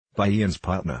Bihari's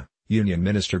Patna, Union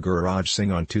Minister Giriraj Singh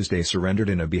on Tuesday surrendered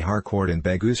in a Bihar court in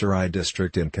Begusarai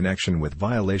district in connection with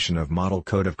violation of Model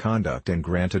Code of Conduct and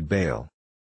granted bail.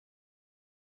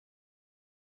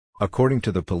 According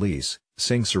to the police,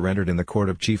 Singh surrendered in the court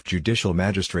of Chief Judicial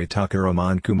Magistrate Tucker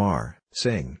Aman Kumar.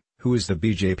 Singh, who is the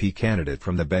BJP candidate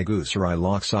from the Begusarai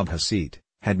Lok Sabha seat,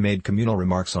 had made communal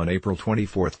remarks on April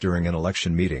 24 during an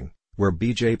election meeting, where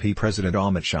BJP President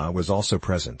Amit Shah was also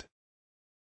present.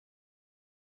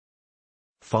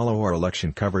 Follow our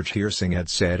election coverage here, Singh had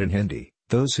said in Hindi.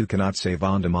 Those who cannot say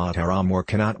Vande Mataram or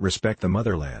cannot respect the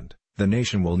motherland, the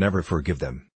nation will never forgive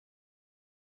them.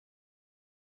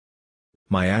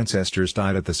 My ancestors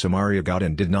died at the Samaria Ghat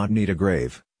and did not need a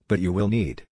grave, but you will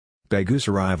need.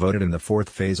 Begusarai voted in the fourth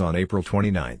phase on April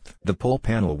 29. The poll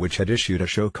panel, which had issued a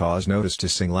show-cause notice to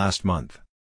Singh last month.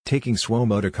 Taking suo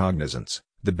cognizance,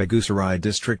 the Begusarai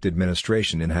district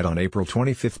administration had on April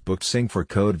 25 booked Singh for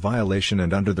code violation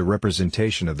and under the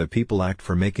Representation of the People Act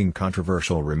for making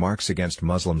controversial remarks against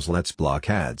Muslims. Let's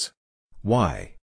block ads. Why?